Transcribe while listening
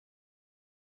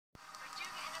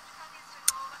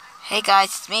Hey guys,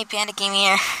 it's me, Panda Game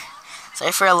here.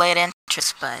 Sorry for a late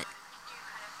entrance, but...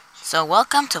 So,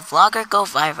 welcome to Vlogger Go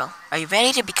Viral. Are you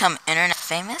ready to become internet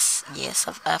famous? Yes,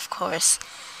 of course.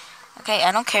 Okay,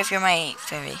 I don't care if you're my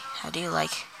fairy. How do you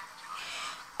like...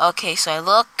 Okay, so I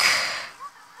look...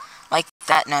 like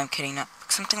that. No, I'm kidding. No,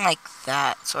 something like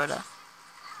that, sorta.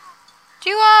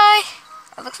 Do I?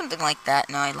 I look something like that.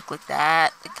 No, I look like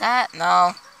that. Like that?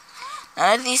 No.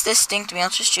 None of these distinct me. I'll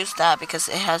just choose that because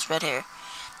it has red hair.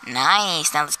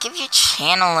 Nice. Now let's give your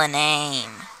channel a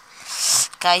name.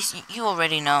 Guys, you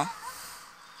already know.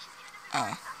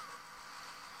 Oh.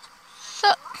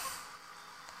 So,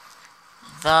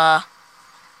 the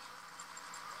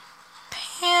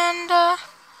Panda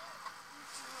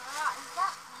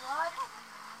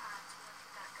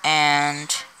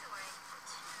and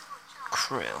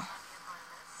Crew.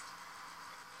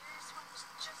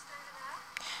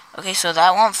 Okay, so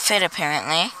that won't fit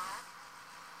apparently.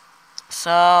 So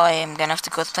I am gonna have to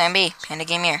go with plan B. Panda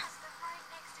Game here.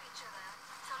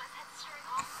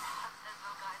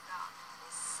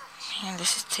 Man,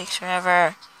 this takes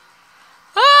forever.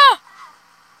 Ah!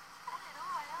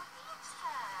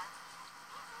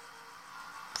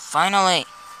 Finally.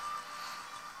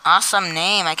 Awesome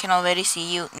name. I can already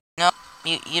see you. No,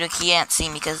 you can't see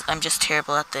me because I'm just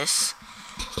terrible at this.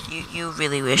 You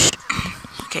really wish.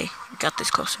 Okay, got this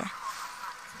closer.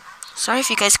 Sorry if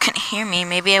you guys couldn't hear me.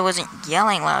 Maybe I wasn't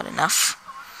yelling loud enough.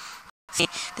 See,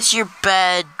 this is your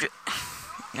bed.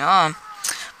 No,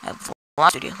 my vlog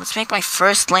studio. Let's make my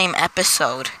first lame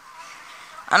episode.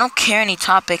 I don't care any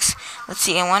topics. Let's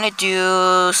see. I want to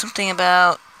do something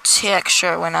about tech.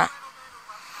 Sure, why not?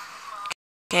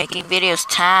 Okay, keep videos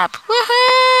tab.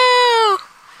 Woohoo!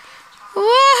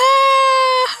 Woohoo!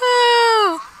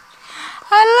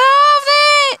 I love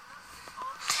it!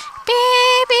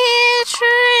 Baby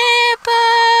triples!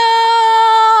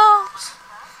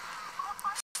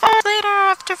 5 hours later,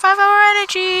 after 5-hour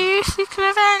energy, seek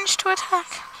revenge to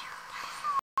attack.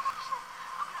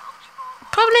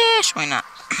 Publish! Why not?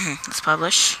 Let's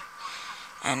publish.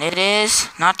 And it is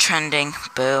not trending.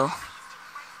 Boo.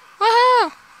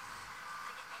 Woohoo!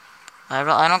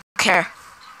 I don't care.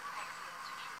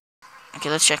 Okay,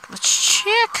 let's check.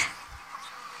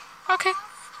 Okay.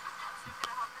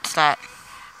 What's that?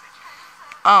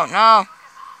 Oh, no.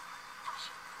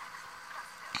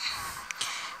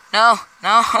 No.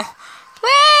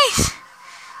 Please!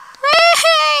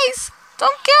 Please!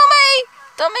 Don't kill me!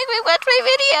 Don't make me watch my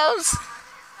videos!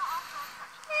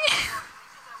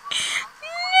 No!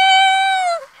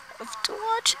 I have to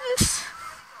watch this.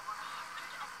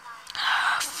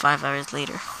 5 hours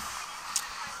later.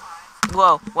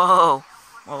 Whoa,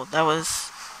 that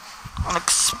was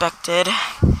unexpected.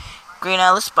 Green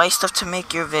Alice, buy stuff to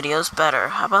make your videos better.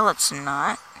 How about let's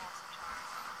not?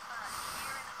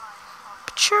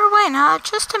 But sure, why not?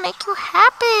 Just to make you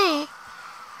happy.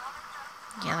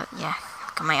 Yeah.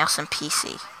 Look at my awesome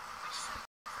PC.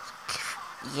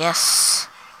 Yes,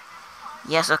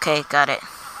 okay, got it.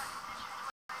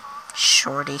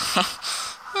 Shorty.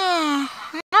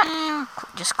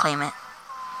 Just claim it.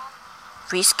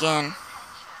 Free skin.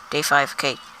 Day 5,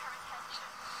 okay.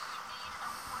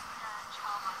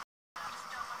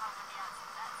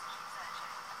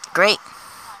 Great.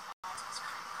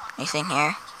 Anything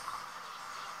here?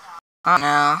 Oh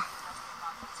no.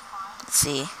 Let's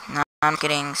see.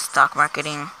 Non-marketing, stock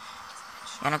marketing.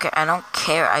 I don't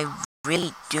care. I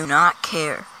really do not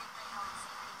care.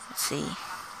 Let's see.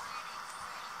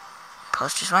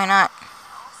 Posters, why not?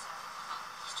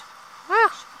 Woo!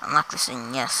 Unlock this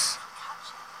thing, yes.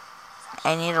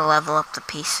 I need to level up the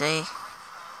PC.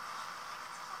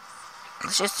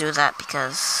 Let's just do that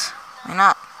because why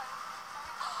not?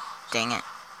 Dang it.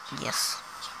 Yes.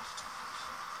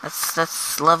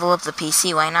 Let's level up the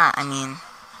PC, why not? I mean,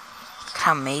 look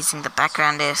how amazing the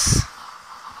background is.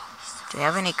 Do we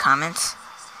have any comments?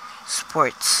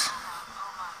 Sports.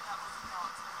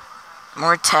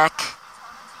 More tech.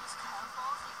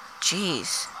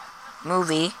 Jeez.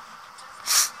 Movie.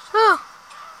 Woo.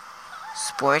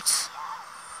 Sports.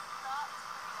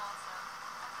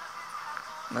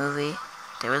 Movie.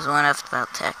 There was one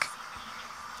about tech.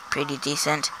 Pretty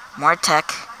decent. More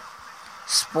tech.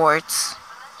 Sports.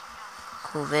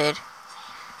 COVID.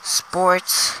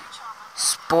 Sports.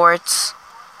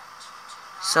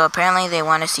 So apparently they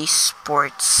want to see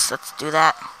sports. Let's do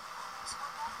that.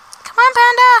 Come on,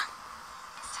 Panda!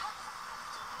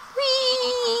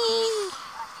 Whee!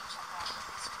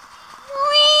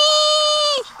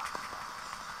 Whee!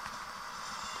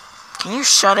 Can you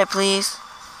shut it, please?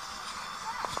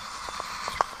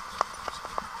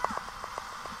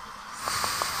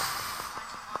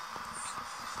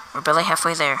 We're barely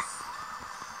halfway there.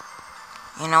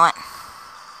 You know what?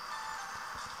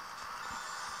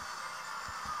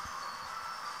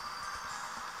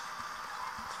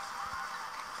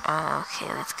 Okay,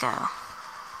 let's go.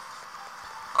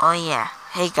 Oh yeah.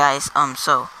 Hey guys,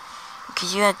 so,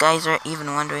 because you guys are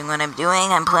even wondering what I'm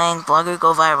doing, I'm playing Vlogger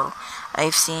Go Viral.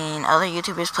 I've seen other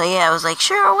YouTubers play it, I was like,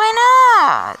 sure, why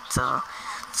not? So,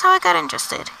 that's how I got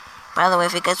interested. By the way,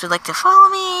 if you guys would like to follow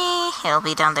me, it'll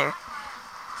be down there.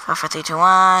 5, 4, 3, 2,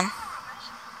 1.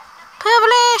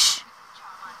 Publish!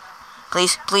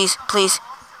 Please, please, please.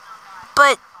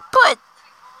 But,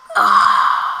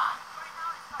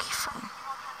 okay, fine.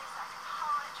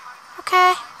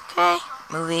 Okay.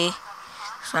 Movie.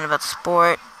 This one about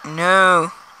sport.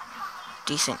 No.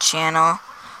 Decent channel.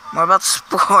 More about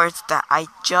sports that I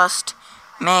just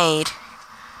made.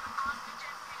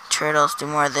 Turtles, do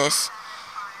more of this.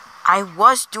 I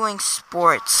was doing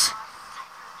sports.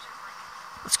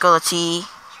 Let's go, let's see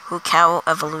who cow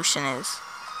evolution is.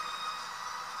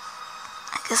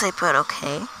 I guess I put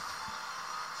okay.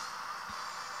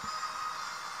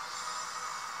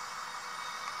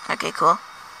 Okay, cool.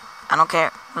 I don't care.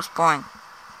 It was boring.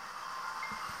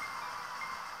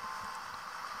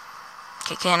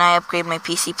 Okay, can I upgrade my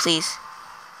PC, please?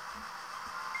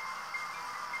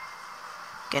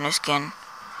 Get a skin.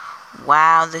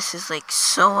 Wow, this is like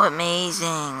so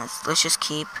amazing. Let's just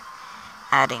keep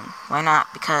adding. Why not?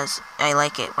 Because I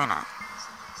like it. Why not?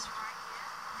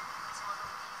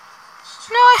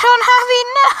 No, I don't have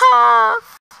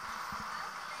enough.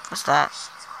 What's that?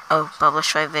 Oh,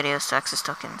 publish 5 videos to access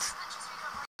tokens.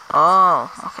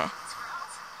 Oh, okay.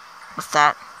 What's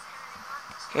that?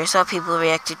 Here's how people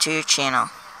reacted to your channel.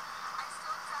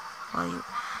 Well,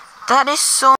 that is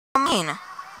so mean.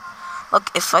 Look,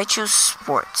 if I choose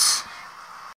sports.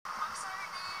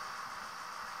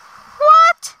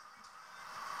 What?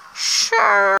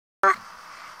 Sure.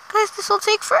 Guys, this will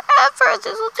take forever.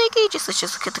 This will take ages. Let's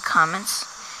just look at the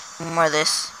comments. More of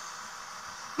this.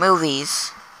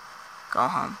 Movies. Go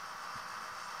home.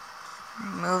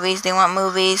 Movies, they want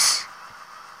movies.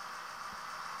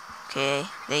 Okay,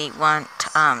 they want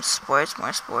sports,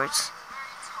 more sports.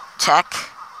 Tech.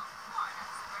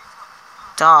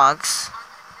 Dogs.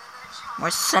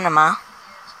 More cinema.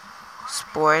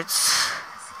 Sports.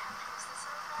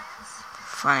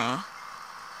 Funny.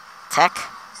 Tech.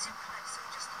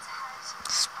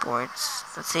 Sports.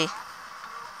 Let's see.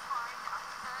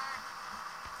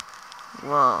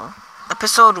 Whoa.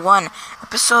 Episode 1.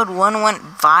 Episode 1 went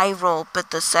viral,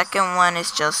 but the second one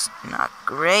is just not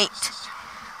great.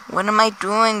 What am I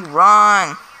doing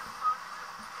wrong?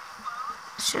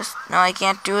 It's just, no, I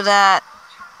can't do that.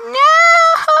 No!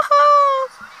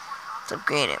 Let's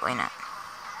upgrade it, why not?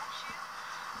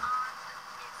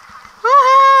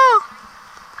 Woohoo!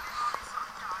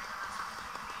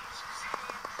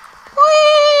 Woo!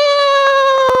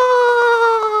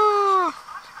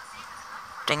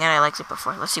 Dang it, I liked it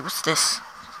before. Let's see, what's this?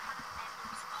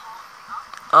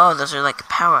 Oh, those are like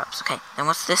power-ups. Okay, then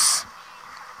what's this?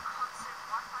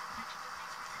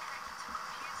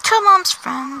 Two mom's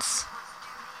friends.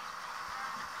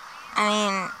 I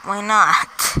mean, why not?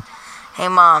 Hey,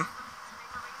 Mom.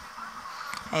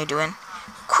 How you doing?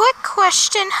 Quick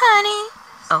question, honey.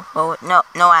 Oh,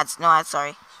 no ads,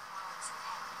 sorry.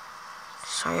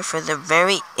 Sorry for the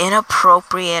very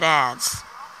inappropriate ads.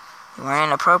 They weren't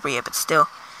inappropriate, but still,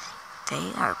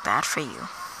 they are bad for you.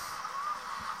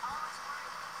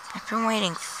 I've been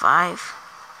waiting 5.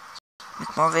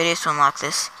 Make more videos to unlock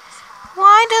this.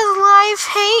 Why does life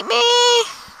hate me?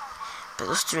 But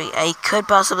those 3, I could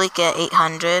possibly get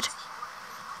 800.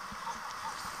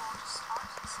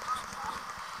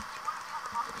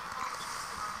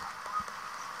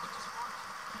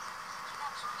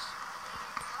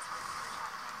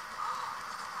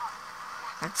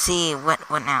 Let's see, what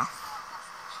now?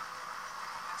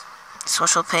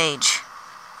 Social page.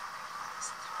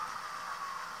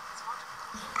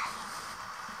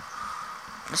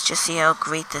 Let's just see how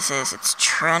great this is. It's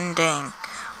trending.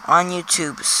 On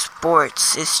YouTube,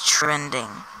 sports is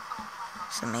trending.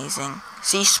 It's amazing.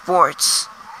 See, sports.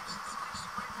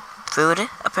 Food,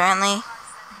 apparently.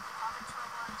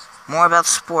 More about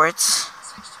sports.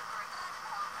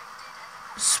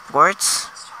 Sports.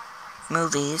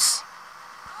 Movies.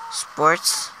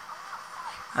 Sports.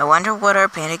 I wonder what are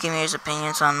Panda Gamer's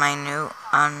opinions on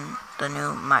the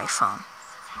new my phone.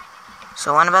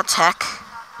 So one about tech.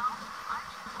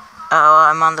 Oh,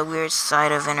 I'm on the weird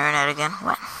side of internet again.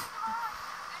 What?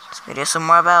 This video. So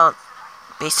more about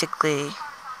basically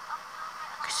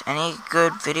any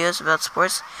good videos about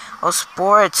sports. Oh,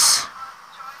 sports.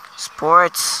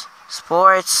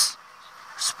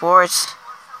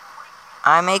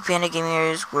 I make Panda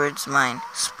Gamer's words mine.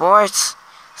 Sports.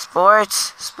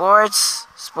 Sports.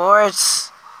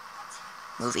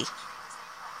 Movie.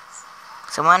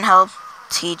 Someone help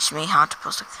teach me how to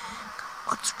post.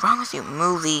 What's wrong with you?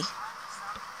 Movie.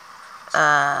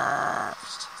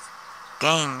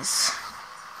 Games.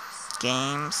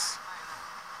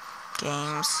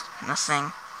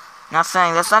 Nothing.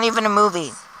 That's not even a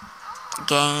movie.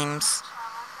 Games.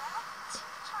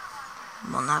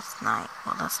 Well, that's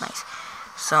nice.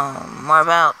 So, more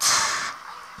about.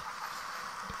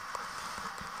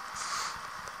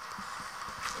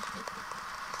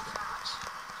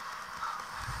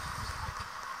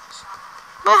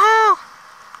 Woohoo!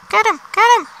 Get him!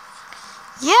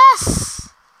 Yes!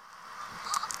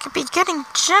 Could be getting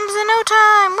gems in no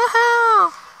time!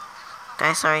 Woohoo!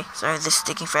 Guys, sorry, this is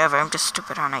taking forever. I'm just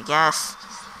stupid, aren't I? Yes,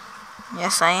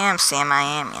 I am, Sam, I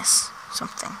am, yes.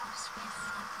 Something.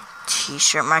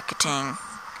 T-shirt marketing.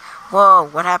 Whoa,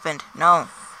 what happened? No.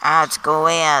 Ads, go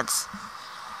away, ads.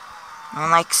 No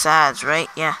one likes ads, right?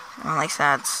 Yeah, no one likes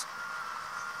ads.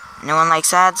 No one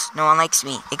likes ads, no one likes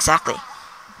me. Exactly.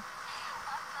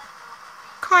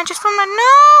 Come on, just one more.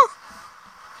 No!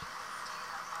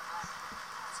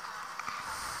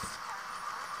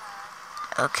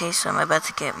 Okay, so I'm about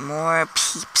to get more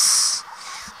peeps.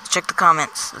 Let's check the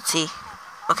comments. Let's see.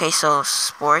 Okay, so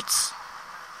sports.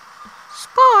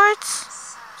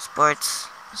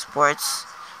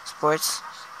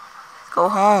 Go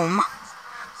home.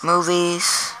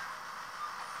 Movies.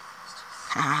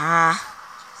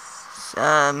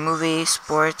 Movies,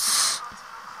 sports.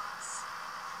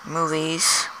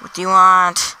 Movies. What do you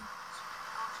want?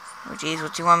 Oh jeez,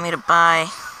 what do you want me to buy?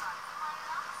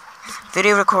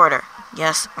 Video recorder.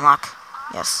 Yes, unlock.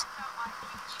 Yes.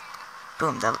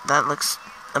 Boom, that looks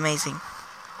amazing.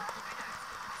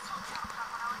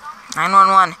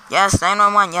 911. Yes,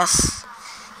 911. Yes.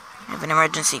 I have an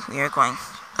emergency. We are going.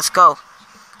 Let's go.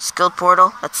 Skilled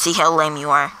portal. Let's see how lame you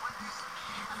are.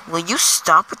 Will you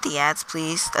stop with the ads,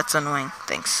 please? That's annoying.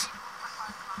 Thanks.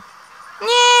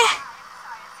 Yeah.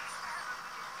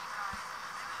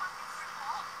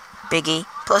 Biggie.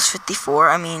 Plus 54.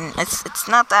 I mean, it's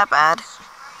not that bad.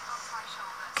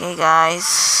 Okay,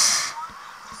 guys.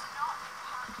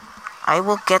 I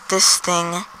will get this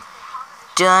thing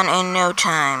done in no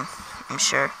time, I'm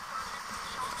sure.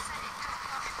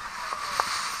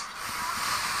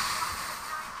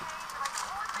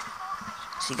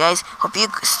 So you guys, hope you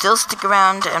still stick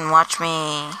around and watch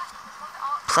me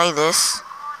play this.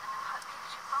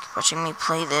 Keep watching me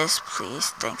play this, please.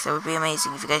 Thanks, that would be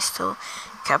amazing if you guys still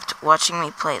kept watching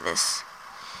me play this.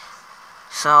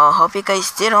 So, hope you guys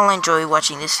did all enjoy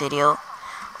watching this video.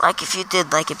 Like if you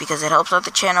did like it, because it helps out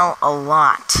the channel a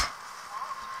lot.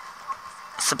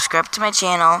 Subscribe to my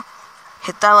channel.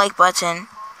 Hit that like button.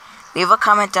 Leave a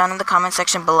comment down in the comment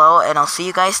section below. And I'll see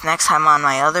you guys next time on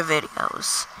my other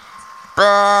videos.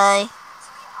 Bye.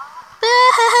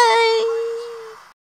 Bye.